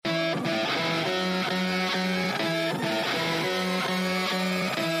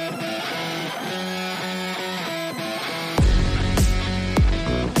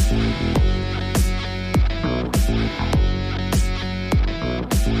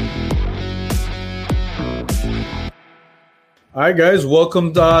All right, guys,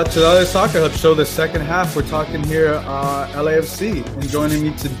 welcome to the LA Soccer Hub Show, the second half. We're talking here LAFC. And joining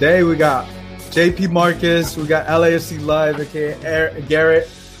me today, we got JP Marcus, we got LAFC Live, aka Garrett.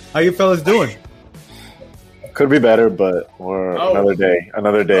 How you fellas doing? Could be better, but we're another day.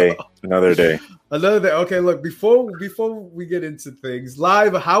 Okay, look, before we get into things,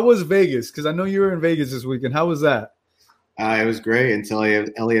 Live, how was Vegas? Because I know you were in Vegas this weekend. How was that? It was great until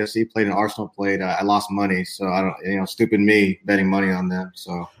LAFC played and Arsenal played. I lost money, so I don't, stupid me betting money on them.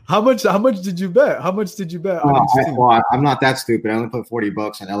 So how much did you bet? How much did you bet? I'm not that stupid. I only put $40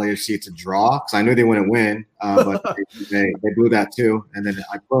 on LAFC to draw because I knew they wouldn't win, but they blew that too. And then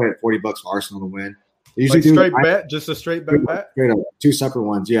I put $40 for Arsenal to win. Usually just a straight bet? Straight up, two separate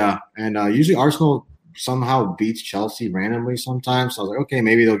ones, yeah. And usually Arsenal somehow beats Chelsea randomly sometimes. So I was like, okay,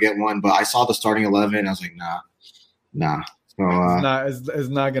 maybe they'll get one. But I saw the starting 11, and I was like, nah. So it's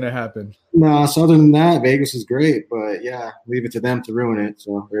not gonna happen. No. So other than that, Vegas is great, but yeah, leave it to them to ruin it.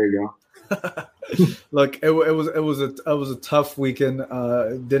 So there you go. Look, it was a tough weekend.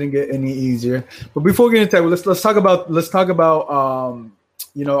 Didn't get any easier. But before we get into that, let's talk about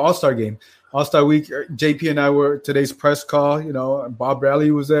All-Star game. All-Star week. JP and I were today's press call. Bob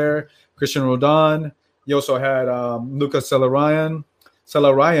Bradley was there. Christian Roldan. You also had Lucas Celarayán.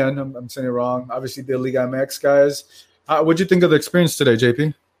 I'm saying it wrong. Obviously, the Liga MX guys. What'd you think of the experience today,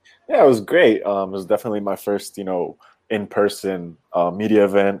 JP? Yeah, it was great. It was definitely my first, in-person media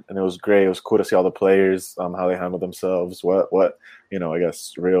event, and it was great. It was cool to see all the players, how they handle themselves, what I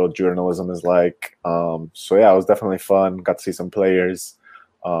guess real journalism is like. So yeah, it was definitely fun. Got to see some players.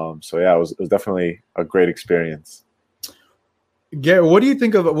 So yeah, it was definitely a great experience. Garrett, what do you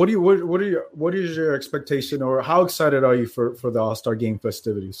think of what is your expectation, or how excited are you for the All-Star game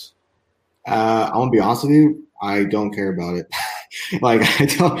festivities? I want to be honest with you, I don't care about it. When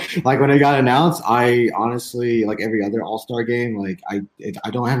it got announced, I honestly, like every other All-Star game, I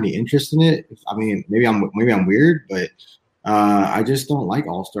don't have any interest in it. I mean, maybe I'm weird, but I just don't like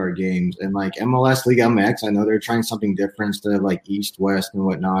All-Star games. And like MLS Liga MX, I know they're trying something different instead of like East, West, and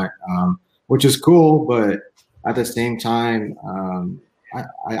whatnot, which is cool, but at the same time,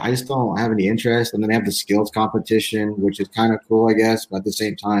 I just don't have any interest. And then they have the skills competition, which is kind of cool, I guess. But at the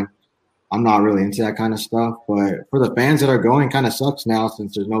same time, I'm not really into that kind of stuff. But for the fans that are going, kind of sucks now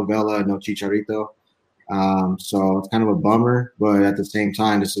since there's no Vela, no Chicharito. So it's kind of a bummer. But at the same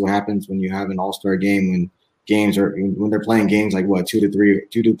time, this is what happens when you have an all-star game when they're playing games like 2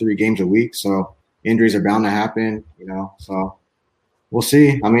 to 3 games a week. So injuries are bound to happen, So we'll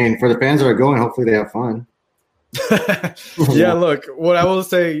see. I mean, for the fans that are going, hopefully they have fun. Yeah, look, what I will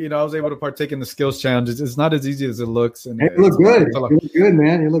say, I was able to partake in the skills challenge. It's not as easy as it looks. And you look good. You look good,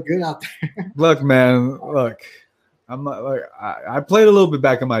 man. You look good out there. Look, man. I'm not I played a little bit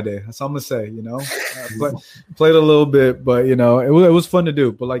back in my day. That's all I'm gonna say. I played a little bit, but it was fun to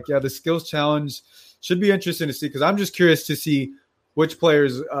do. But the skills challenge should be interesting to see because I'm just curious to see which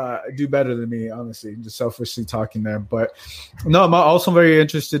players do better than me. Honestly, just selfishly talking there. But no, I'm also very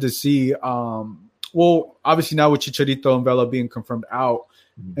interested to see. Well, obviously now with Chicharito and Vela being confirmed out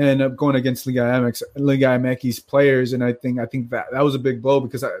and going against Liga MX's players, and I think that was a big blow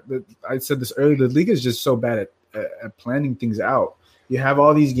because I said this earlier. The league is just so bad at planning things out. You have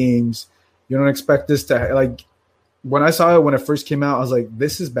all these games. You don't expect this to when I saw it when it first came out, I was like,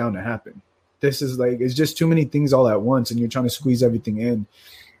 this is bound to happen. This is it's just too many things all at once, and you're trying to squeeze everything in.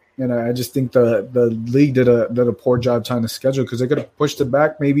 And I just think the league did a poor job trying to schedule because they could have pushed it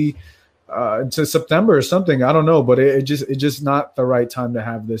back maybe to September or something. I don't know, but it's just not the right time to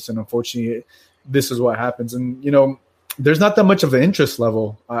have this. And unfortunately, this is what happens. And, there's not that much of an interest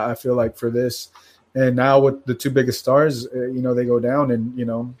level, I feel like, for this. And now with the two biggest stars, they go down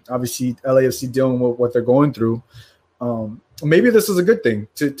and, obviously LAFC dealing with what they're going through. Maybe this is a good thing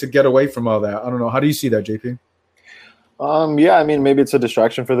to get away from all that. I don't know. How do you see that, JP? Yeah, I mean, maybe it's a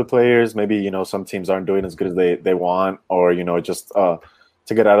distraction for the players. Maybe, some teams aren't doing as good as they want or, just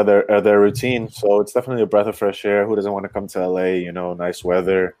to get out of their routine. So it's definitely a breath of fresh air. Who doesn't want to come to LA, nice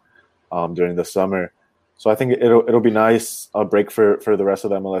weather during the summer. So I think it'll be nice, a break for the rest of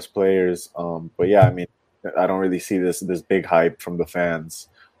the MLS players. But yeah, I mean, I don't really see this big hype from the fans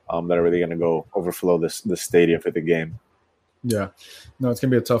that are really going to go overflow this stadium for the game. Yeah. No, it's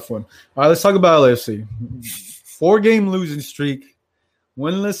going to be a tough one. All right, let's talk about LAFC. 4-game losing streak,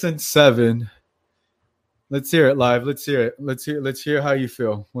 winless in 7. Let's hear it live. Let's hear it. Let's hear how you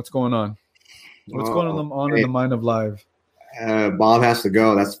feel. What's going on? What's going on in the mind of Live? Bob has to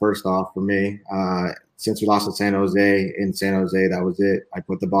go. That's first off for me. Since we lost to San Jose, that was it. I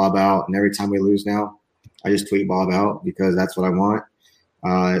put the Bob out, and every time we lose now, I just tweet Bob out because that's what I want.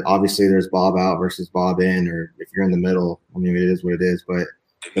 Obviously, there's Bob out versus Bob in, or if you're in the middle, I mean, it is what it is. But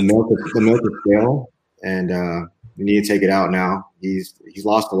the milk is stale, and we need to take it out now. He's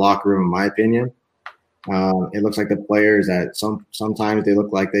lost the locker room, in my opinion. It looks like the players that sometimes they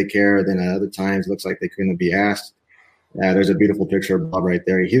look like they care, then at other times it looks like they couldn't be asked. There's a beautiful picture of Bob right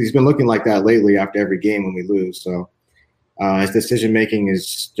there. He's been looking like that lately after every game when we lose. So his decision making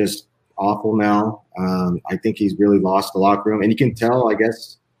is just awful now. I think he's really lost the locker room, and you can tell. I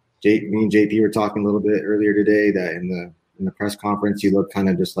guess me and JP were talking a little bit earlier today that in the press conference he looked kind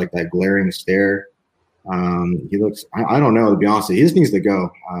of just like that glaring stare. He looks. I don't know, to be honest with you. He just needs to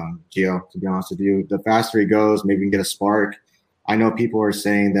go, Gio. To be honest with you, the faster he goes, maybe we can get a spark. I know people are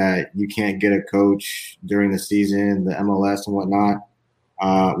saying that you can't get a coach during the season, the MLS and whatnot.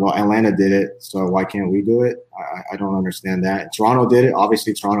 Well, Atlanta did it, so why can't we do it? I don't understand that. Toronto did it.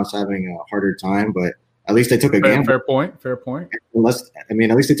 Obviously, Toronto's having a harder time, but at least they took a gamble. Fair point.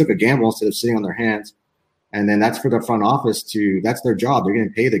 At least they took a gamble instead of sitting on their hands. And then that's for the front office that's their job. They're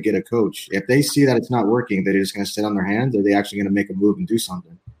getting paid to get a coach. If they see that it's not working, they're just going to sit on their hands, or are they actually going to make a move and do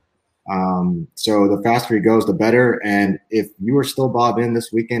something? So the faster he goes, the better. And if you are still Bob in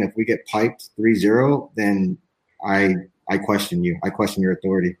this weekend, if we get piped 3-0, then I question you. I question your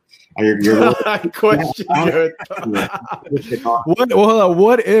authority. I question your authority.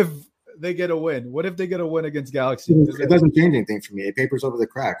 What if they get a win? What if they get a win against Galaxy? It doesn't change anything for me. It papers over the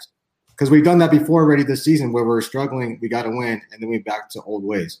cracks. Because we've done that before already this season where we're struggling, we got to win, and then we're back to old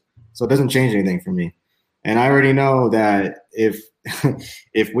ways. So it doesn't change anything for me. And I already know that if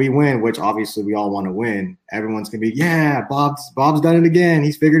we win, which obviously we all want to win, everyone's going to be, yeah, Bob's done it again.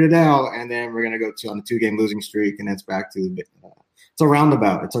 He's figured it out. And then we're going to go on a 2-game losing streak, and it's back to it's a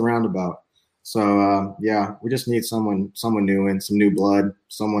roundabout. It's a roundabout. So, yeah, we just need someone new and some new blood,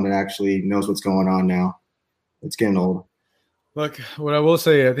 someone that actually knows what's going on now. It's getting old. Look, what I will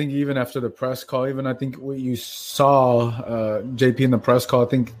say, I think even after the press call, even I think what you saw JP in the press call, I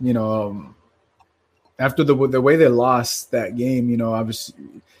think, after the way they lost that game, obviously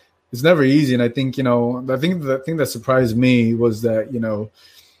it's never easy. And I think, the thing that surprised me was that,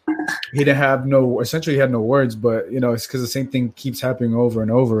 he didn't have essentially he had no words, but, it's because the same thing keeps happening over and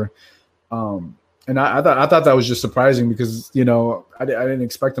over. And I thought that was just surprising because, I didn't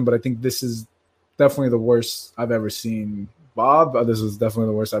expect him, but I think this is definitely the worst I've ever seen Bob. This was definitely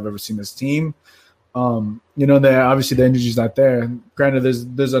the worst I've ever seen this team. That obviously the energy's not there. Granted,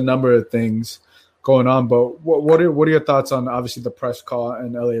 there's a number of things going on, but what are your thoughts on obviously the press call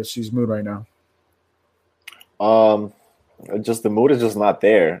and LAFC's mood right now? Just the mood is just not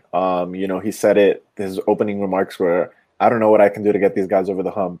there. He said it. His opening remarks were, "I don't know what I can do to get these guys over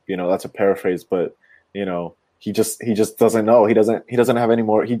the hump." That's a paraphrase, but he just doesn't know. He doesn't have any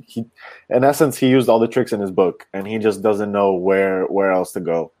more. He in essence, he used all the tricks in his book, and he just doesn't know where else to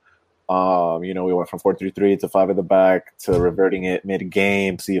go. We went from 4-3-3 to 5 at the back to reverting it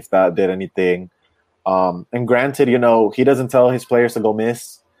mid-game, see if that did anything. And granted, he doesn't tell his players to go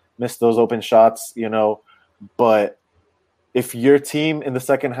miss those open shots, but if your team in the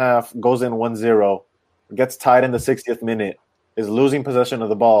second half goes in 1-0, gets tied in the 60th minute, is losing possession of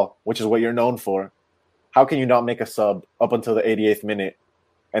the ball, which is what you're known for, how can you not make a sub up until the 88th minute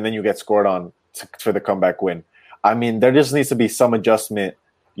and then you get scored on for the comeback win? I mean, there just needs to be some adjustment,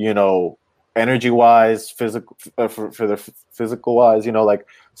 energy-wise, physical for the physical-wise. Like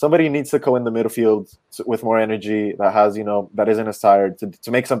somebody needs to go in the midfield with more energy that has, that isn't as tired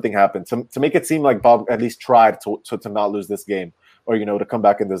to make something happen, to make it seem like Bob at least tried to not lose this game or, to come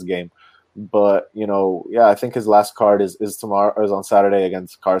back in this game. But, I think his last card is tomorrow, is on Saturday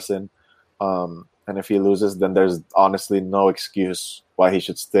against Carson. And if he loses, then there's honestly no excuse why he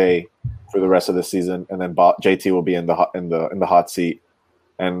should stay for the rest of the season. And then JT will be in the hot seat,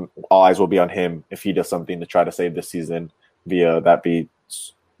 and all eyes will be on him if he does something to try to save this season via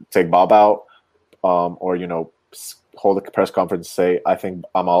take Bob out, or hold a press conference and say, I think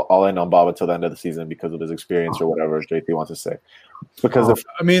I'm all in on Bob until the end of the season because of his experience or whatever JT wants to say. Because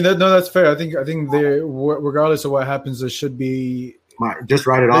that's fair. I think regardless of what happens, there should be. Just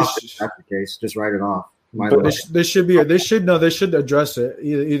write it off. If that's the case. Just write it off. They should address it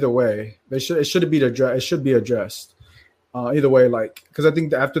either way. It should be addressed. Either way, because I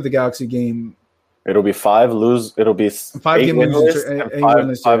think after the Galaxy game, it'll be 5 lose. It'll be 5 game winless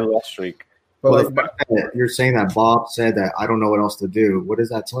and 5 loss streak. But you're saying that Bob said that I don't know what else to do. What does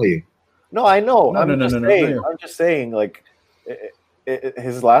that tell you? No, I know. No. I'm just saying,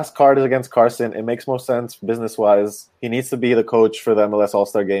 his last card is against Carson. It makes more sense business-wise. He needs to be the coach for the MLS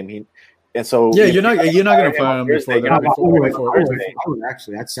All-Star game. And so yeah, you're not going to fire him before I that. would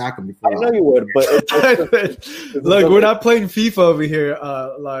actually. I'd sack him I before. know you would, but look, we're not playing FIFA over here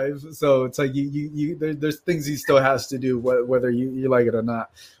live, so it's like there's things he still has to do, whether you like it or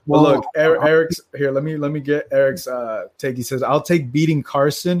not. But look, Eric's here. Let me get Eric's take. He says, "I'll take beating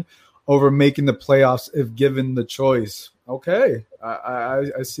Carson over making the playoffs if given the choice." Okay,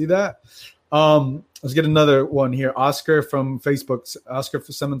 I see that. Let's get another one here. Oscar from Facebook, Oscar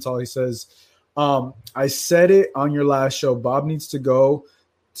for Semental. He says, I said it on your last show. Bob needs to go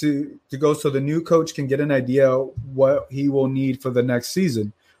so the new coach can get an idea what he will need for the next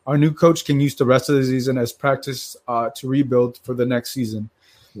season. Our new coach can use the rest of the season as practice to rebuild for the next season.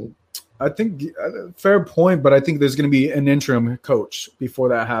 I think fair point, but I think there's going to be an interim coach before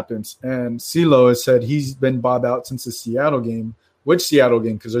that happens. And CeeLo has said he's been Bob out since the Seattle game. Which Seattle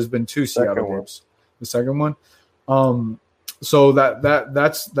game? Because there's been two Seattle games. The second one. So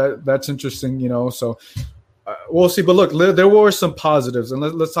that's interesting, you know. So we'll see. But look, there were some positives, and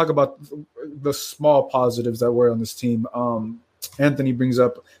let's talk about the small positives that were on this team. Anthony brings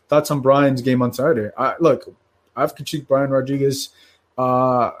up thoughts on Brian's game on Saturday. I've critiqued Brian Rodriguez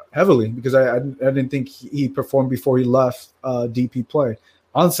heavily because I didn't think he performed before he left DP play.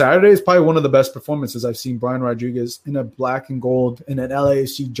 On Saturday, it's probably one of the best performances I've seen Brian Rodriguez in a black and gold in an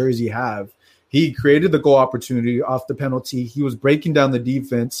LAFC jersey have. He created the goal opportunity off the penalty. He was breaking down the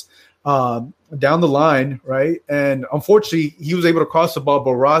defense down the line, right? And unfortunately, he was able to cross the ball,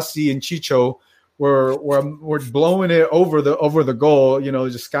 but Rossi and Chicho were blowing it over the goal, you know,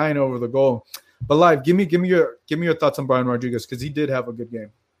 just skying over the goal. But Live, give me your thoughts on Brian Rodriguez because he did have a good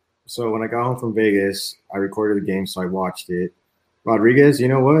game. So when I got home from Vegas, I recorded the game, so I watched it. Rodriguez, you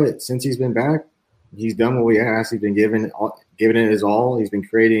know what? Since he's been back, he's done what we asked. He's been giving it his all. He's been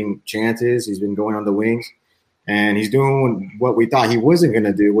creating chances. He's been going on the wings. And he's doing what we thought he wasn't going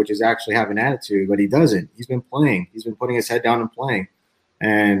to do, which is actually have an attitude, but he doesn't. He's been playing. He's been putting his head down and playing.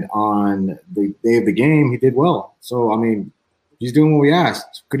 And on the day of the game, he did well. So, I mean, he's doing what we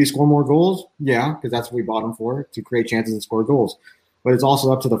asked. Could he score more goals? Yeah, because that's what we bought him for, to create chances and score goals. But it's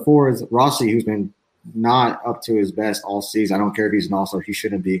also up to the forwards. Rossi, who's been not up to his best all season. I don't care if he's an all-star. He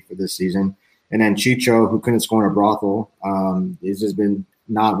shouldn't be for this season. And then Chicho, who couldn't score in a brothel, it's just been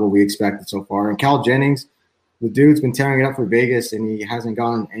not what we expected so far. And Cal Jennings, the dude's been tearing it up for Vegas, and he hasn't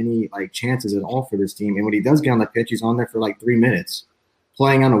gotten any chances at all for this team. And when he does get on the pitch, he's on there for 3 minutes,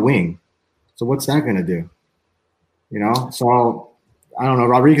 playing on a wing. So what's that going to do? You know? So I don't know.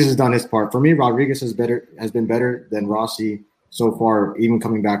 Rodriguez has done his part. For me, Rodriguez has been better than Rossi so far, even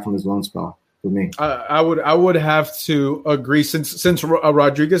coming back from his loan spell. For me, I would have to agree since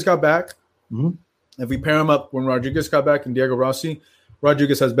Rodriguez got back. Mm-hmm. If we pair him up when Rodriguez got back and Diego Rossi,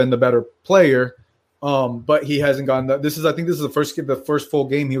 Rodriguez has been the better player, but he hasn't gotten that. I think this is the first full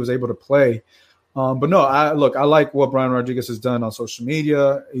game he was able to play. But no, I like what Brian Rodriguez has done on social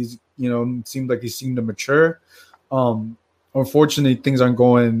media. He's seemed like he seemed to mature. Unfortunately, things aren't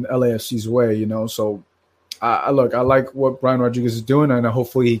going LAFC's way. So. I like what Brian Rodriguez is doing, and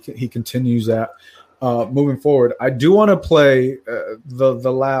hopefully he continues that moving forward. I do want to play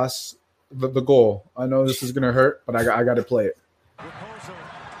the goal. I know this is going to hurt, but I got to play it.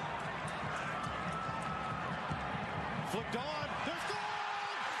 Flipped on. There's goal!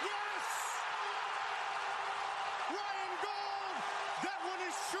 Yes! Ryan Gold! That one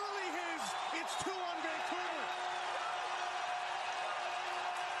is surely his. It's 2 on Vancouver.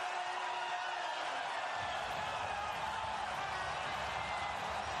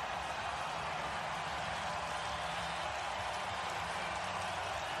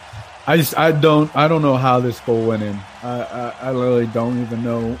 I don't know how this goal went in. I literally don't even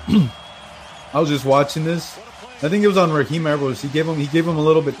know. I was just watching this. I think it was on Raheem Edwards. He gave him a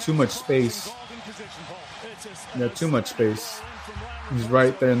little bit too much space. Yeah, too much space. He's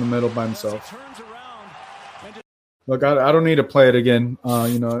right there in the middle by himself. Look, I don't need to play it again. I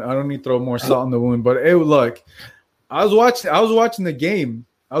don't need to throw more salt in the wound. But I was watching the game.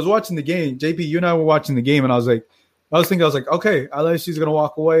 JP, you and I were watching the game, and I was like, okay, LAFC's going to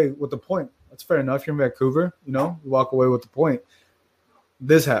walk away with the point. That's fair enough. You're in Vancouver, you walk away with the point.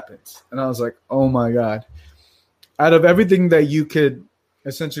 This happens. And I was like, oh, my God. Out of everything that you could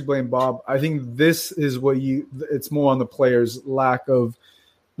essentially blame Bob, I think this is it's more on the players' lack of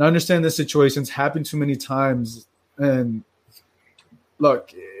not understanding the situations, happen too many times. And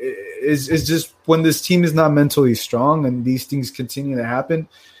look, it's just when this team is not mentally strong and these things continue to happen,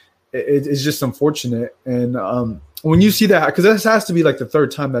 it's just unfortunate. And when you see that, because this has to be the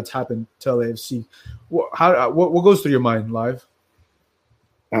third time that's happened to LAFC, what goes through your mind, Live?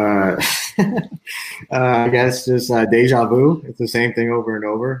 I guess just deja vu. It's the same thing over and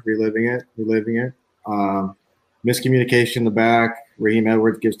over, reliving it. Miscommunication in the back. Raheem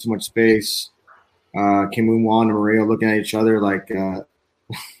Edwards gives too much space. Kim Won and Maria looking at each other like Kim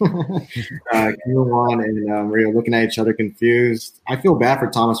Won and Maria looking at each other confused. I feel bad for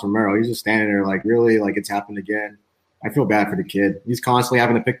Thomas Romero. He's just standing there like, really, like it's happened again. I feel bad for the kid. He's constantly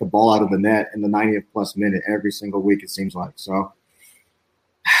having to pick the ball out of the net in the 90th plus minute every single week, it seems like. So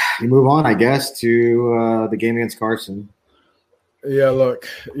you move on, I guess, to the game against Carson. Yeah, look.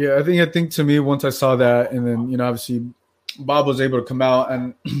 Yeah, I think to me, once I saw that, and then, obviously Bob was able to come out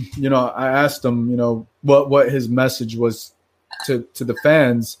and, I asked him, what his message was to the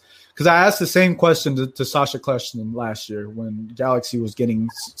fans. Because I asked the same question to Sasha Kleshman last year when Galaxy was getting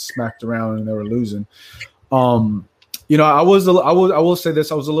smacked around and they were losing. I will say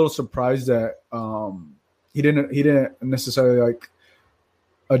this. I was a little surprised that he didn't necessarily like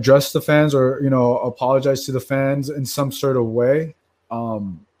address the fans or apologize to the fans in some sort of way,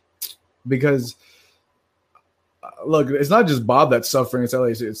 because look, it's not just Bob that's suffering. It's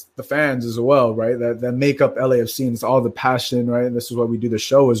LAFC. It's the fans as well, right? That make up LAFC, and it's all the passion, right? And this is why we do the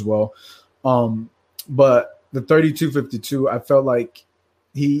show as well. But the 32-52, I felt like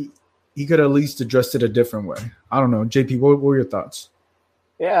he could at least address it a different way. I don't know. JP, what were your thoughts?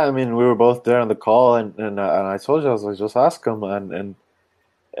 Yeah, I mean, we were both there on the call, and I told you, I was like, just ask him, and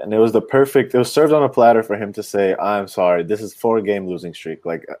it was it was served on a platter for him to say, I'm sorry, this is 4-game losing streak.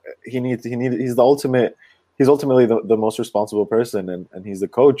 Like he's ultimately the most responsible person, and he's the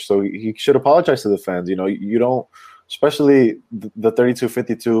coach, so he should apologize to the fans. You don't, especially the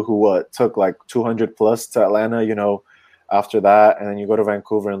 32-52 who took like 200 plus to Atlanta, after that, and then you go to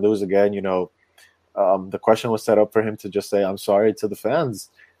Vancouver and lose again, the question was set up for him to just say, I'm sorry to the fans,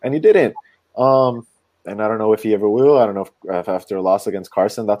 and he didn't. And I don't know if he ever will. I don't know if after a loss against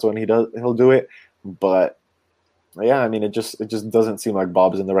Carson, that's when he'll do it. But yeah, I mean, it just doesn't seem like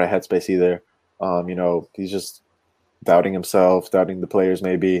Bob's in the right headspace either. He's just doubting himself, doubting the players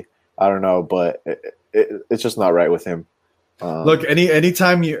maybe. I don't know, but it's just not right with him. Look,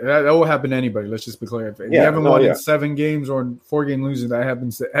 anytime that will happen to anybody. Let's just be clear. If you haven't won in 7 games or in 4-game losing, that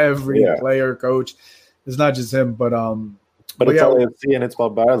happens to every player, coach. It's not just him, but it's LAFC and it's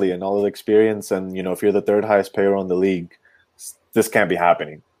Bob Barley and all the experience, and if you're the 3rd highest payer in the league, this can't be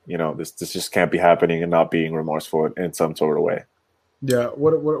happening. This just can't be happening and not being remorseful in some sort of way. Yeah.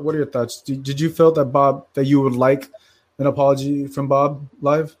 What are your thoughts? Did you feel that you would like an apology from Bob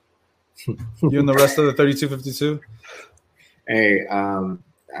live? You and the rest of the 32-52? Hey, I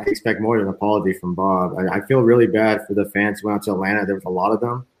expect more than an apology from Bob. I feel really bad for the fans who went out to Atlanta. There was a lot of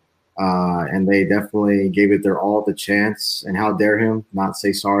them. And they definitely gave it their all at the chance. And how dare him not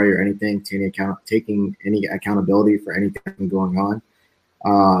say sorry or anything, taking any accountability for anything going on.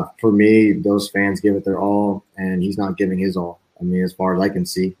 For me, those fans give it their all, and he's not giving his all. I mean, as far as I can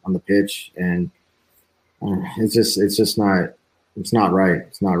see on the pitch, and it's not right.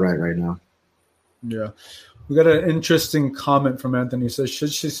 It's not right now. Yeah. We got an interesting comment from Anthony. He says, should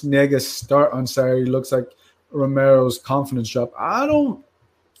Cisniega start on Saturday? Looks like Romero's confidence dropped. I don't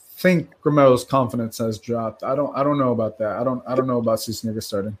think Romero's confidence has dropped. I don't know about that. I don't know about Cisniega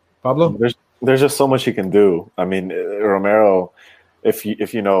starting. Pablo? There's just so much he can do. I mean, Romero, if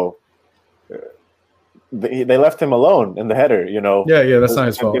you know, they left him alone in the header. Yeah, that's not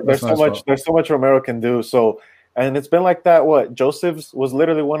his fault. There's so much Romero can do. So, and it's been like that. Joseph's was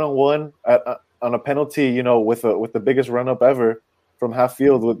literally 1-on-1 on a penalty. With the biggest run up ever from half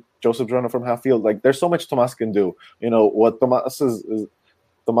field, with Joseph's run up from half field. Like, there's so much Tomas can do. What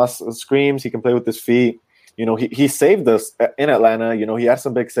Tomas screams. He can play with his feet. He saved us in Atlanta. He had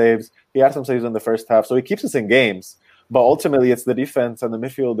some big saves. He had some saves in the first half, so he keeps us in games. But ultimately, it's the defense and the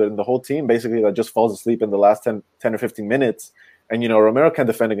midfield and the whole team basically that just falls asleep in the last 10 or 15 minutes. And, Romero can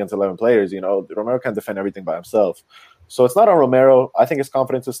defend against 11 players. Romero can defend everything by himself. So it's not on Romero. I think his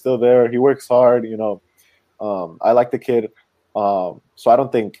confidence is still there. He works hard. I like the kid. So I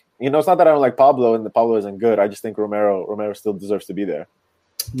don't think, it's not that I don't like Pablo and the Pablo isn't good. I just think Romero still deserves to be there.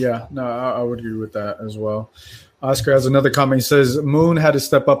 Yeah, no, I would agree with that as well. Oscar has another comment. He says Moon had to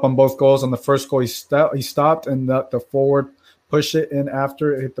step up on both goals. On the first goal, he stopped and the forward pushed it in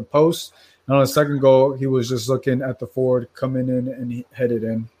after it hit the post. And on the second goal, he was just looking at the forward coming in and he headed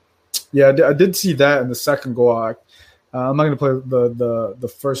in. Yeah, I did see that in the second goal. I'm not going to play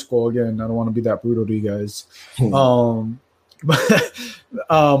the first goal again. I don't want to be that brutal to you guys. But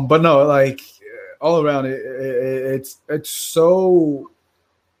no, like all around it's so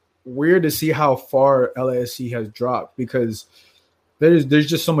weird to see how far LAFC has dropped because there's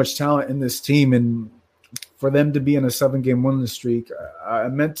just so much talent in this team, and for them to be in a 7-game winless streak. I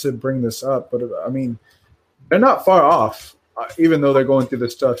meant to bring this up, but I mean, they're not far off, even though they're going through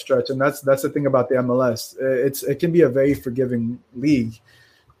this tough stretch. And that's the thing about the MLS. It can be a very forgiving league.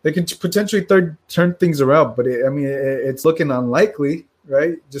 They can potentially turn things around, but it's looking unlikely,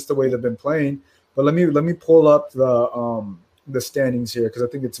 right? Just the way they've been playing. But let me pull up the standings here because I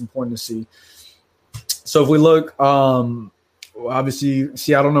think it's important to see. So if we look, obviously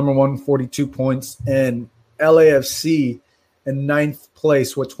Seattle number 1, 42 points, and LAFC in 9th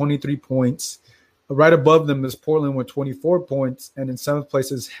place with 23 points. Right above them is Portland with 24 points, and in 7th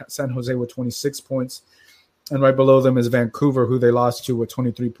place is San Jose with 26 points. And right below them is Vancouver, who they lost to with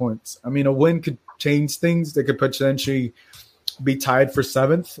 23 points. I mean, a win could change things. They could potentially be tied for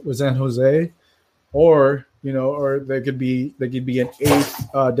 7th with San Jose, or they could be an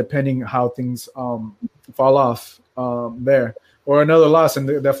 8th, depending how things fall off there, or another loss, and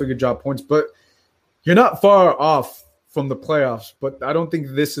they definitely could drop points. But you're not far off from the playoffs, but I don't think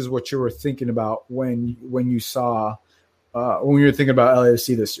this is what you were thinking about when you were thinking about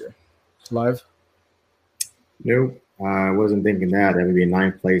LAFC this year. Live? Nope, I wasn't thinking that. That would be in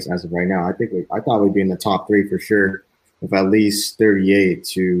 9th place as of right now. I thought we'd be in the top 3 for sure, with at least 38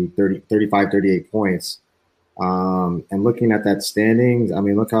 to 35, 38 points. And looking at that standings, I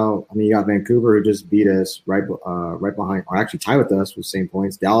mean, you got Vancouver who just beat us right behind, or actually tied with us with the same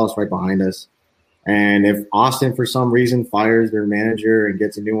points. Dallas right behind us. And if Austin, for some reason, fires their manager and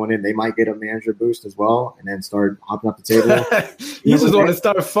gets a new one in, they might get a manager boost as well and then start hopping up the table. You just want to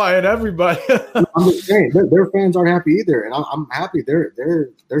start firing everybody. I'm just saying, their fans aren't happy either. And I'm happy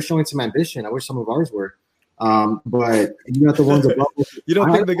they're showing some ambition. I wish some of ours were. But you got the ones above. You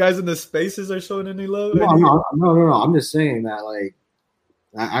don't think the guys in the spaces are showing any love? No. I'm just saying that, like,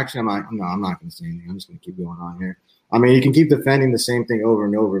 actually, I'm not going to say anything. I'm just going to keep going on here. I mean, you can keep defending the same thing over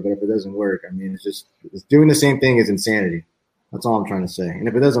and over, but if it doesn't work, I mean, it's doing the same thing is insanity. That's all I'm trying to say. And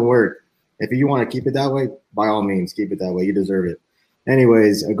if it doesn't work, if you want to keep it that way, by all means, keep it that way. You deserve it.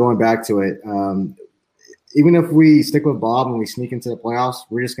 Anyways, going back to it, even if we stick with Bob and we sneak into the playoffs,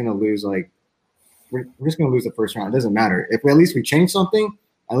 we're just going to lose. We're just going to lose the first round. It doesn't matter. If we change something,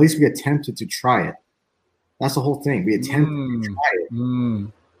 at least we attempted to try it. That's the whole thing. We attempted to try it.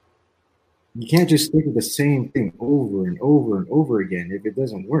 You can't just stick with the same thing over and over and over again if it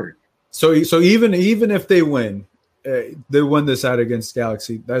doesn't work. So even if they win this out against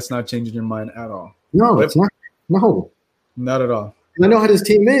Galaxy, that's not changing your mind at all. No, it's not. No, not at all. I know how this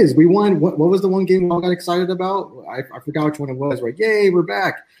team is. We won. What was the one game we all got excited about? I forgot which one it was. We're like, yay, we're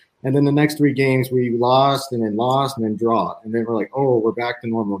back. And then the next 3 games we lost and then draw. And then we're like, oh, we're back to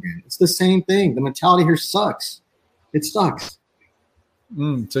normal again. It's the same thing. The mentality here sucks. It sucks.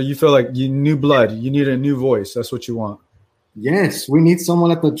 So you feel like you new blood. You need a new voice. That's what you want. Yes, we need someone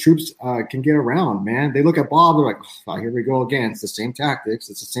that the troops can get around, man. They look at Bob. They're like, oh, here we go again. It's the same tactics.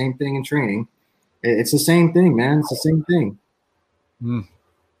 It's the same thing in training. It's the same thing, man. It's the same thing. Okay.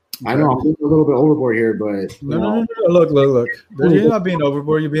 I know I'm a little bit overboard here, but no. Look. You're not being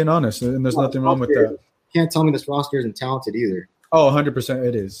overboard. You're being honest, and there's nothing wrong with that. You can't tell me this roster isn't talented either. Oh, 100%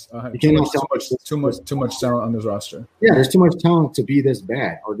 it is. Too much talent on this roster. Yeah, there's too much talent to be this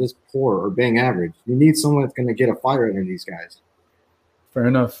bad or this poor or bang average. You need someone that's going to get a fire under these guys. Fair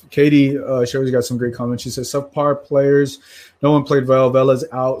enough. Katie, she always got some great comments. She says, subpar players. No one played well. Vela's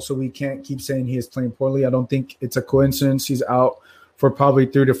out, so we can't keep saying he is playing poorly. I don't think it's a coincidence. He's out for probably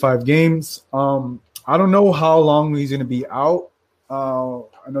 3 to 5 games. I don't know how long he's going to be out. I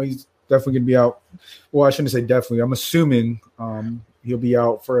know he's definitely going to be out. Well, I shouldn't say definitely. I'm assuming he'll be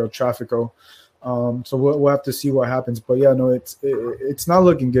out for El Tráfico. So we'll have to see what happens. But yeah, no, it's not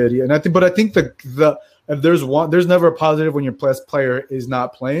looking good. And I think the if there's never a positive when your best player is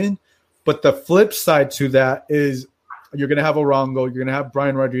not playing. But the flip side to that is you're going to have Orongo, you're going to have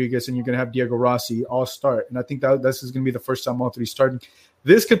Brian Rodriguez, and you're going to have Diego Rossi all start. And I think that this is going to be the first time all 3 starting.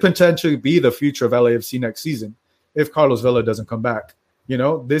 This could potentially be the future of LAFC next season if Carlos Vela doesn't come back. You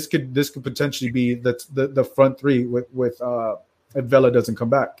know, this could potentially be the front 3 with if Vela doesn't come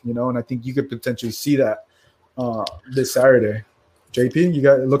back. You know, and I think you could potentially see that this Saturday. JP,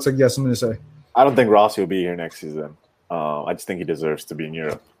 it looks like you got something to say. I don't think Rossi will be here next season. I just think he deserves to be in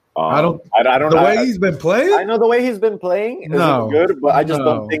Europe. I don't know. The way he's been playing? I know the way he's been playing is good, but I just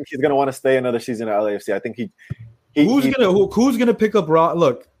don't think he's going to want to stay another season at LAFC. I think who's gonna pick up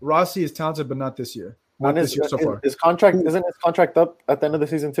Look, Rossi is talented, but not this year. Not this year so far. His contract isn't his contract up at the end of the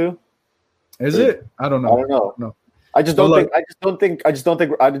season too? Is it? I don't know. No. I just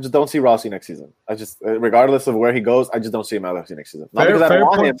don't see Rossi next season. Regardless of where he goes, I just don't see him at LAFC next season.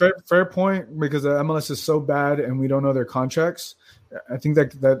 Fair point, because the MLS is so bad and we don't know their contracts. I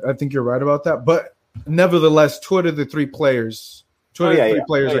think you're right about that. But nevertheless, two out of the three players are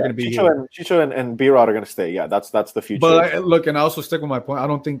going to be here. Chicho and B-Rod are going to stay. Yeah, that's the future. But look, and I also stick with my point. I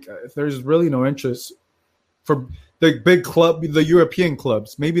don't think there's really no interest for the big club, the European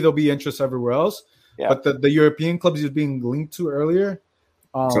clubs. Maybe there'll be interest everywhere else. Yeah. But the European clubs he's being linked to earlier.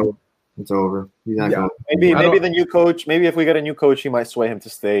 So it's over. He's not going. Maybe the new coach. Maybe if we get a new coach, he might sway him to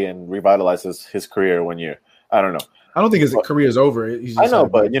stay and revitalize his career 1 year. I don't know. I don't think his career is over. I know,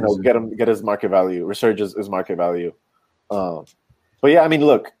 but get his market value, resurge his market value. But yeah, I mean,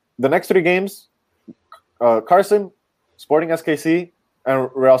 look, the next three games, Carson, Sporting SKC, and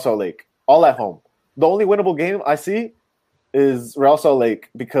Real Salt Lake, all at home. The only winnable game I see is Real Salt Lake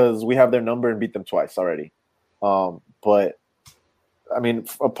because we have their number and beat them twice already. But I mean,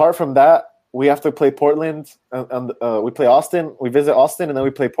 apart from that, we have to play Portland, and we play Austin. We visit Austin, and then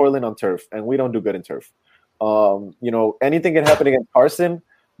we play Portland on turf, and we don't do good in turf. Anything can happen against Carson,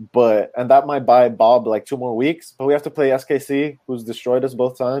 and that might buy Bob like 2 more weeks. But we have to play SKC, who's destroyed us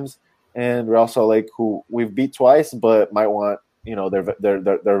both times, and Real Salt Lake, who we've beat twice, but might want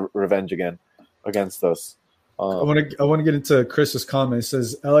their revenge again against us. I want to get into Chris's comment. It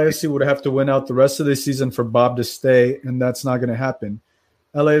says LAFC would have to win out the rest of the season for Bob to stay, and that's not going to happen.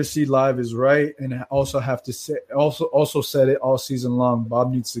 LAFC Live is right, and also said it all season long.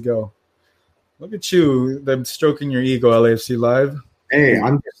 Bob needs to go. Look at you, them stroking your ego, LAFC Live. Hey,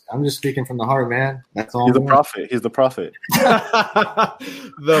 I'm just speaking from the heart, man. That's all. He's the prophet. He's the prophet. Prophet.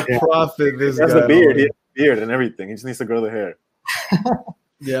 This guy. He has a beard. He has a beard and everything. He just needs to grow the hair.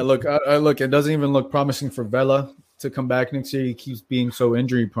 Yeah, look. Look. It doesn't even look promising for Vela to come back next year. He keeps being so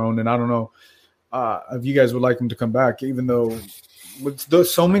injury prone, and I don't know if you guys would like him to come back, even though with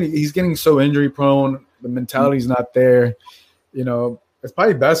so many, he's getting so injury prone. The mentality's not there. It's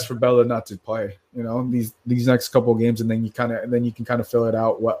probably best for Bella not to play, these next couple of games, and then you can kind of fill it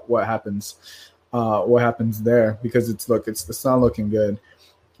out what happens there, because it's not looking good.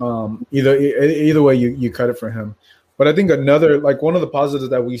 Either way you cut it for him. But I think one of the positives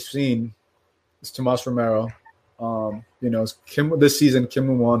that we've seen is Tomas Romero. This season, Kim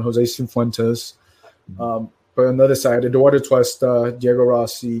Luan, Jose Cifuentes. But on the other side, Eduardo Tuesta, Diego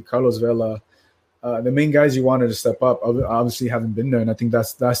Rossi, Carlos Vela. The main guys you wanted to step up obviously haven't been there, and I think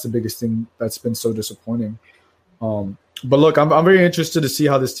that's the biggest thing that's been so disappointing. But look, I'm very interested to see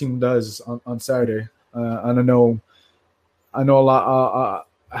how this team does on Saturday. I know a lot,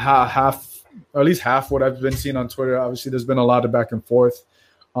 at least half what I've been seeing on Twitter. Obviously, there's been a lot of back and forth,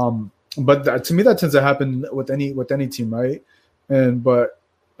 but to me that tends to happen with any team, right? But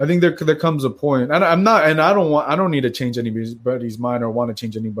I think there comes a point, and I don't need to change anybody's mind or want to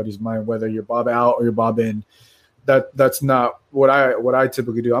change anybody's mind, whether you're Bob out or you're Bob in. That's not what I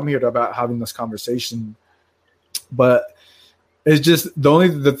typically do. I'm here about having this conversation, but it's just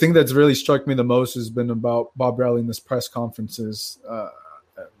the thing that's really struck me the most has been about Bob Bradley in this press conferences,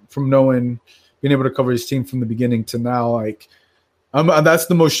 from being able to cover his team from the beginning to now. That's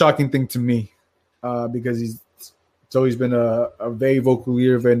the most shocking thing to me, because it's always been a very vocal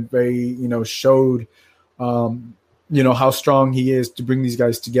leader and very, showed, how strong he is to bring these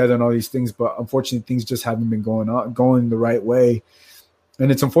guys together and all these things. But unfortunately, things just haven't been going the right way.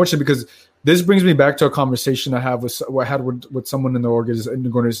 And it's unfortunate because this brings me back to a conversation I had with someone in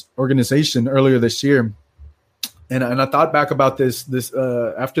the organization earlier this year. And I thought back about this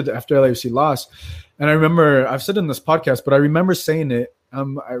after LAFC lost. And I remember, I've said it in this podcast, but I remember saying it.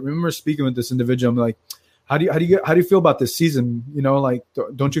 I remember speaking with this individual. I'm like, how do you feel about this season?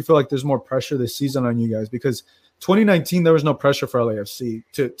 Don't you feel like there's more pressure this season on you guys? Because 2019 there was no pressure for LAFC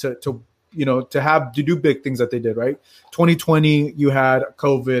to do big things that they did, right? 2020 you had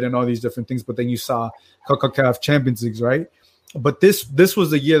COVID and all these different things, but then you saw CONCACAF Champions Leagues, right? But this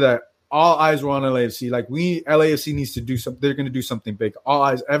was the year that all eyes were on LAFC. LAFC needs to do something. They're going to do something big. All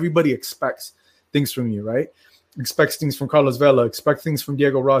eyes. Everybody expects things from you, right? Expects things from Carlos Vela, expect things from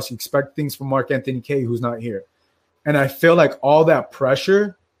Diego Rossi, expect things from Mark Anthony Kaye, who's not here. And I feel like all that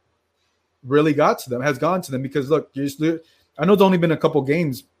pressure really has gone to them because, look, I know it's only been a couple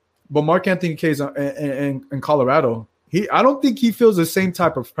games, but Mark Anthony Kaye is in Colorado. I don't think he feels the same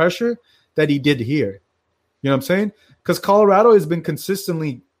type of pressure that he did here. You know what I'm saying? Because Colorado has been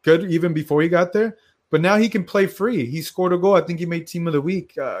consistently good even before he got there. But now he can play free. He scored a goal. I think he made Team of the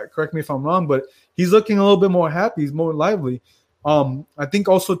Week. Correct me if I'm wrong, but he's looking a little bit more happy. He's more lively. I think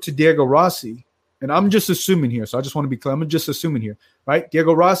also to Diego Rossi, and I'm just assuming here, so I just want to be clear. I'm just assuming here, right?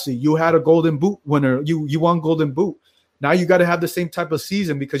 Diego Rossi, you had a Golden Boot winner. You won Golden Boot. Now you got to have the same type of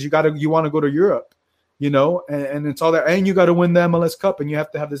season because you want to go to Europe, and it's all that. And you got to win the MLS Cup, and you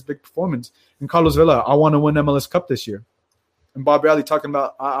have to have this big performance. And Carlos Vela, I want to win MLS Cup this year. and Bob Bradley talking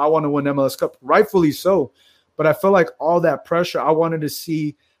about, I want to win MLS Cup, rightfully so. But I felt like all that pressure, I wanted to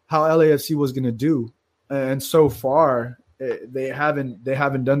see how LAFC was going to do. And so far, they haven't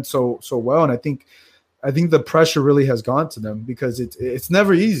done so well. And I think the pressure really has gone to them, because it's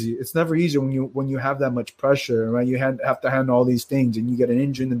never easy. It's never easy when you have that much pressure, right? You have to handle all these things, and you get an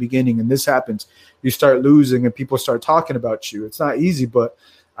injury in the beginning, and this happens. You start losing, and people start talking about you. It's not easy, but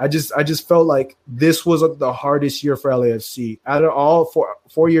I just felt like this was the hardest year for LAFC out of all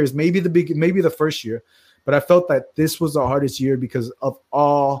 4 years. Maybe the first year, but I felt that this was the hardest year because of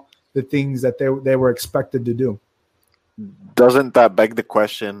all the things that they were expected to do. Doesn't that beg the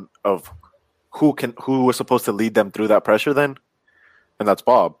question of who was supposed to lead them through that pressure then? And that's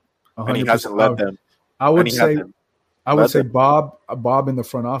Bob. And he hasn't led them. I would say Bob in the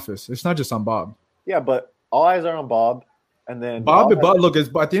front office. It's not just on Bob. Yeah, but all eyes are on Bob. And then Bob look,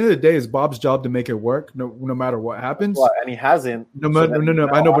 at the end of the day, it's Bob's job to make it work, no matter what happens. And he hasn't. No,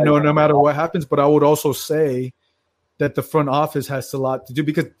 I know, but no matter what happens. But I would also say that the front office has a lot to do,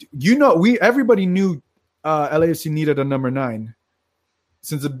 because everybody knew LAFC needed a number 9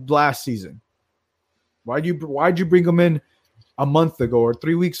 since the last season. Why'd you bring him in a month ago or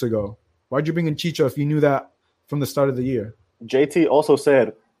 3 weeks ago? Why'd you bring in Chicho if you knew that from the start of the year? JT also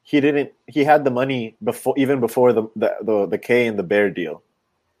said he had the money before the K and the Baird deal.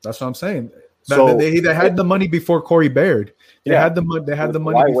 That's what I'm saying. So they had the money before Corey Baird. They had the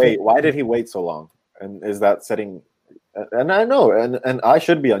money. Why wait? Why did he wait so long? And is that setting? And I know, and I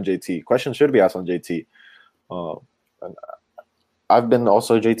should be on JT. Questions should be asked on JT. And I've been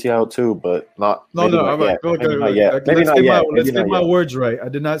also JT out too, but not. Maybe not yet. Let's get my words right. I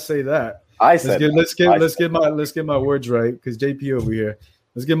did not say that. I said. Let's get my words right, because JP over here.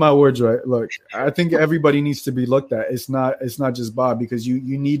 Let's get my words right. Look, I think everybody needs to be looked at. It's not just Bob, because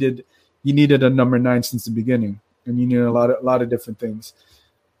you needed a number 9 since the beginning, and you needed a lot of different things.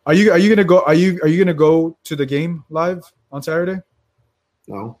 Are you gonna go? Are you gonna go to the game live on Saturday?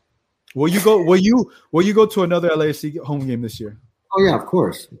 No. Will you go? Will you go to another LAFC home game this year? Oh yeah, of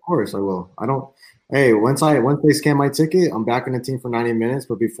course I will. I don't. Hey, once they scan my ticket, I'm back in the team for 90 minutes.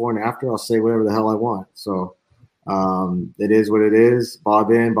 But before and after, I'll say whatever the hell I want. So. It is what it is. Bob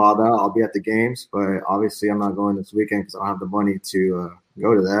in, Bob out. I'll be at the games, but obviously I'm not going this weekend because I don't have the money to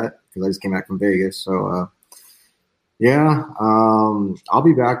go to that, because I just came back from Vegas. So I'll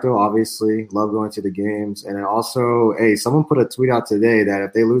be back though. Obviously, love going to the games. And then also, hey, someone put a tweet out today that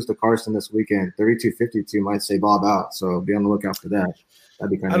if they lose to Carson this weekend, 32-52 might say Bob out. So be on the lookout for that.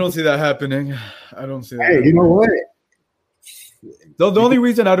 That'd be kind of. I don't see that happening. I don't see that. Hey, you know what? The only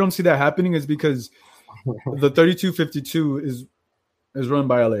reason I don't see that happening is because the 32-52 is run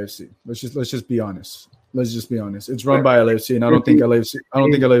by LAFC. Let's just be honest. It's run by LAFC, and I don't think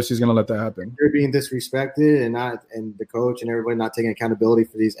LAFC is going to let that happen. They're being disrespected, and the coach and everybody not taking accountability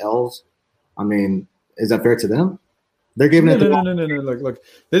for these L's. I mean, is that fair to them? They're giving it. No. Look.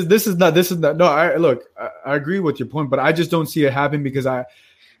 This is not. No, I agree with your point, but I just don't see it happen because I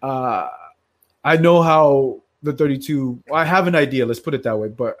know how the 32. Well, I have an idea. Let's put it that way,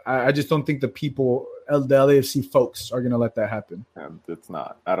 but I just don't think the people, the LAFC folks, are going to let that happen. It's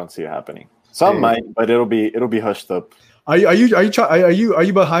not. I don't see it happening. Some might, but it'll be hushed up. Are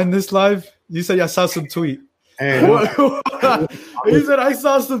you behind this live? You said I saw some tweet. Hey, he said I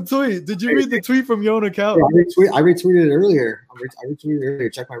saw some tweet. Did you read the tweet from your own account? I retweeted it earlier. I retweeted it earlier.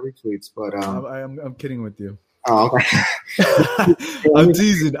 Check my retweets. But I'm kidding with you. Oh, okay. I'm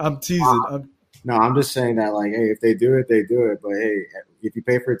teasing. No, I'm just saying that, like, hey, if they do it, they do it. But hey, if you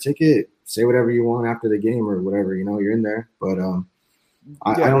pay for a ticket, say whatever you want after the game or whatever. You know, you're in there. But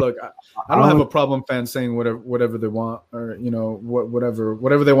I don't have a problem fans saying whatever they want, or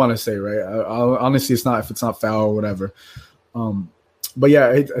whatever they want to say, right? Honestly, it's not if it's not foul or whatever. But yeah,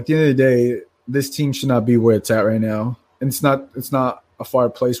 at the end of the day, this team should not be where it's at right now, and it's not a far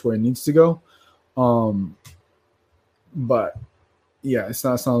place where it needs to go. But yeah, it's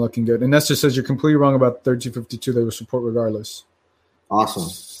not looking good. And that just says you're completely wrong about 32-52. They will support regardless. Awesome.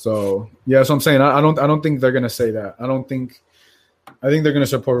 So yeah, so I'm saying I don't think they're gonna say that. I think they're going to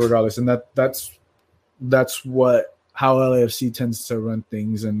support regardless, and that's how LAFC tends to run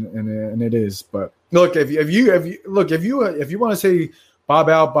things, and it is. But look, if you want to say Bob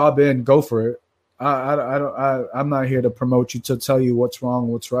out, Bob in, go for it. I'm not here to promote you, to tell you what's wrong,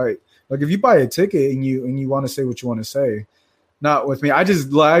 what's right. Like, if you buy a ticket and you want to say what you want to say, not with me. I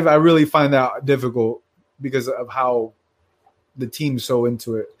really find that difficult because of how the team's so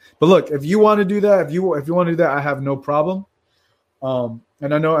into it. But look, if you want to do that, if you want to do that, I have no problem. And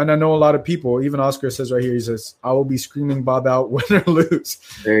I know a lot of people, even Oscar says right here, he says, I will be screaming Bob out, win or lose.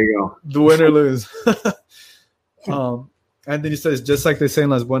 There you go. The win or lose. Anthony says, just like they say in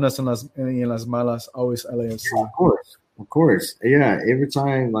Las Buenas and Las Malas, always LAFC. Yeah, of course. Yeah, every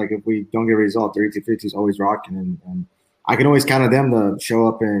time, like, if we don't get a result, 3250 is always rocking. And I can always count on them to show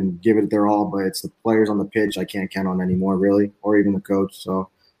up and give it their all, but it's the players on the pitch I can't count on anymore, really, or even the coach. So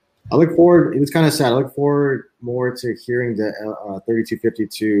I look forward – it's kind of sad. I look forward more to hearing the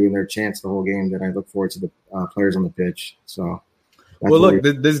 3252 and their chants the whole game than I look forward to the players on the pitch. So – well, look,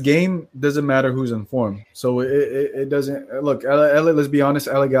 this game doesn't matter who's in form. So it doesn't – look, let's be honest,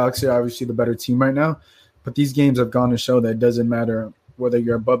 LA Galaxy are obviously the better team right now. But these games have gone to show that it doesn't matter whether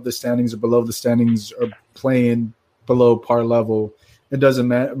you're above the standings or below the standings or playing below par level. It doesn't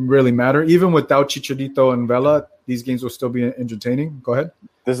really matter. Even without Chicharito and Vela, these games will still be entertaining. Go ahead.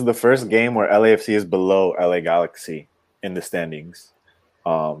 This is the first game where LAFC is below LA Galaxy in the standings.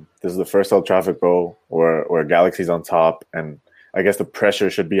 This is the first Old Trafford goal where Galaxy's on top, and I guess the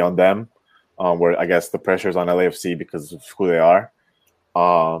pressure should be on them, where I guess the pressure is on LAFC because of who they are.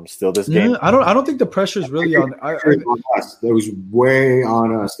 Still this game. I don't think the pressure is really on us. It was way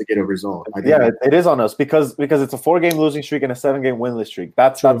on us to get a result. It is on us because it's a 4-game losing streak and a 7-game winless streak.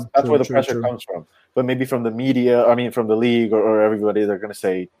 That's where the pressure comes from. But maybe from the media, from the league or everybody, they're going to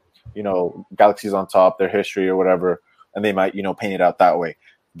say, Galaxy's on top, their history or whatever, and they might, paint it out that way.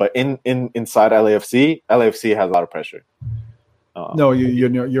 But inside LAFC has a lot of pressure. No,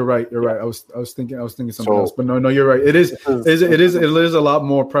 you're right. You're right. I was thinking something else, but no, you're right. It is a lot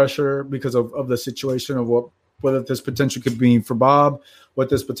more pressure because of the situation of whether this potential could mean for Bob, what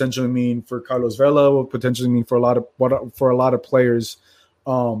this potentially mean for Carlos Vela, what potentially mean for a lot of players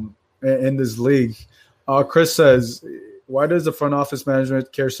in this league. Chris says, why does the front office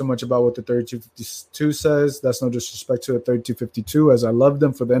management care so much about what the 3252 says? That's no disrespect to the 3252, as I love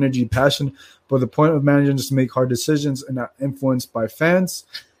them for the energy, passion, but the point of management is to make hard decisions and not influenced by fans.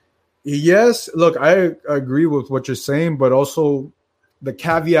 Yes, look, I agree with what you're saying, but also the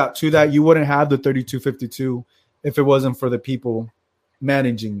caveat to that, you wouldn't have the 3252 if it wasn't for the people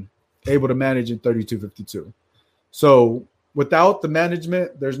able to manage in 3252. So without the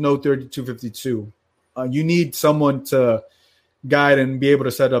management, there's no 3252. You need someone to guide and be able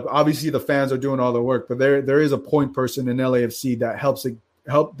to set up. Obviously, the fans are doing all the work, but there is a point person in LAFC that helped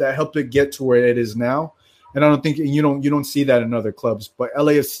it get to where it is now. And I don't think you don't see that in other clubs. But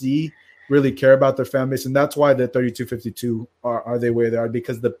LAFC really care about their fan base, and that's why the 3252 are they where they are,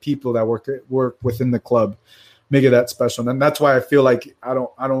 because the people that work within the club make it that special. And that's why I feel like I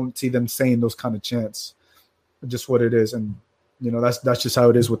don't see them saying those kind of chants. Just what it is, and that's just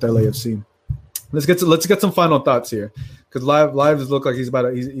how it is with LAFC. Let's get some final thoughts here, because live look like he's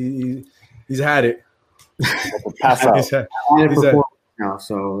had it. Pass out. He's had it now,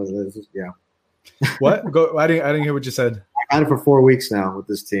 so yeah. What? Go. I didn't hear what you said. I had it for 4 weeks now with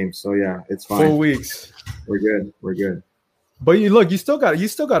this team, so yeah, it's fine. 4 weeks. We're good. But you still got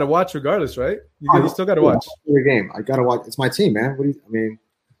to watch regardless, right? You still got to watch every game. I got to watch. It's my team, man.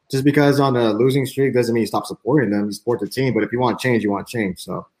 Just because on a losing streak doesn't mean you stop supporting them. You support the team, but if you want change, you want change.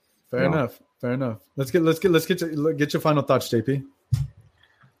 So fair enough. Let's get your final thoughts, JP.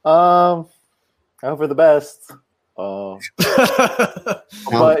 I hope for the best. But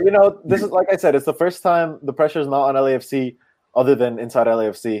this is, like I said, it's the first time the pressure is not on LAFC other than inside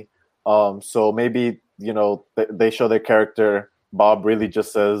LAFC. So maybe they show their character. Bob really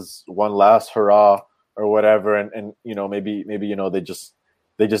just says one last hurrah or whatever, and maybe they just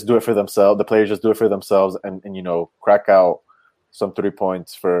do it for themselves. The players just do it for themselves, and crack out some 3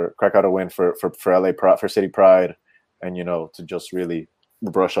 points crack out a win for LA for City Pride, and to just really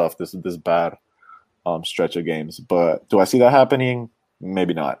brush off this bad stretch of games. But do I see that happening?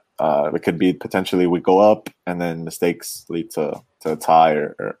 Maybe not. It could be potentially we go up and then mistakes lead to a tie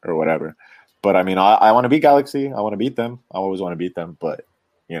or whatever. But I want to beat Galaxy. I want to beat them. I always want to beat them. But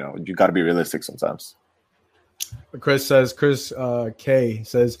you got to be realistic sometimes. Chris K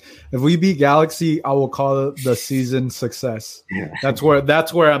says, if we beat Galaxy, I will call it the season success. Yeah. That's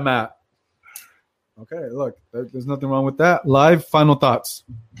where I'm at. Okay, look, there's nothing wrong with that. Live final thoughts.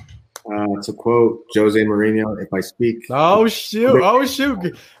 It's a quote, Jose Mourinho, if I speak. Oh,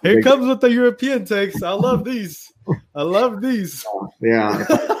 shoot. Here comes with the European takes. I love these. Yeah.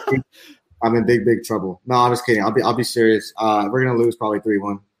 I'm in big trouble. No, I'm just kidding. I'll be serious. We're going to lose probably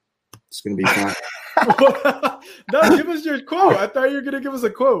 3-1. It's going to be fun. No, give us your quote. I thought you were going to give us a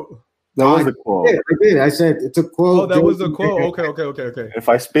quote. That was the quote. I did. I said it's a quote. Oh, that was the quote. Okay. If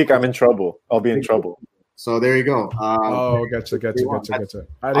I speak, I'm in trouble. I'll be in trouble. So there you go. Gotcha.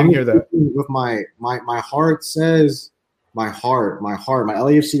 I didn't hear that. With my heart says, my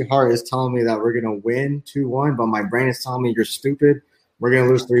LAFC heart is telling me that we're gonna win 2-1, but my brain is telling me you're stupid. We're gonna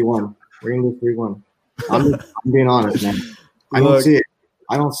lose 3-1. I'm being honest, man. I don't see it.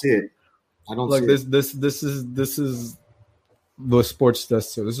 I don't see it. This is what sports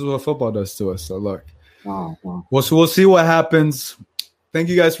does to us. This is what football does to us. So look, we'll see what happens. Thank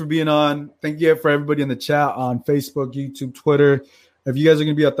you guys for being on. Thank you for everybody in the chat on Facebook, YouTube, Twitter. If you guys are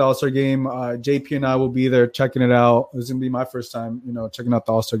going to be at the All-Star game, JP and I will be there checking it out. This is going to be my first time, checking out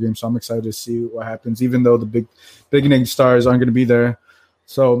the All-Star game. So I'm excited to see what happens, even though the big name stars aren't going to be there.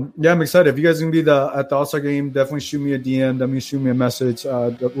 So, yeah, I'm excited. If you guys are going to be at the All-Star game, definitely shoot me a DM. Definitely shoot me a message.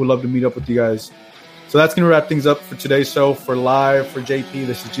 We'd love to meet up with you guys. So that's going to wrap things up for today's show. For Live, for JP,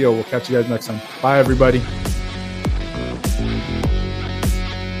 this is Gio. We'll catch you guys next time. Bye, everybody.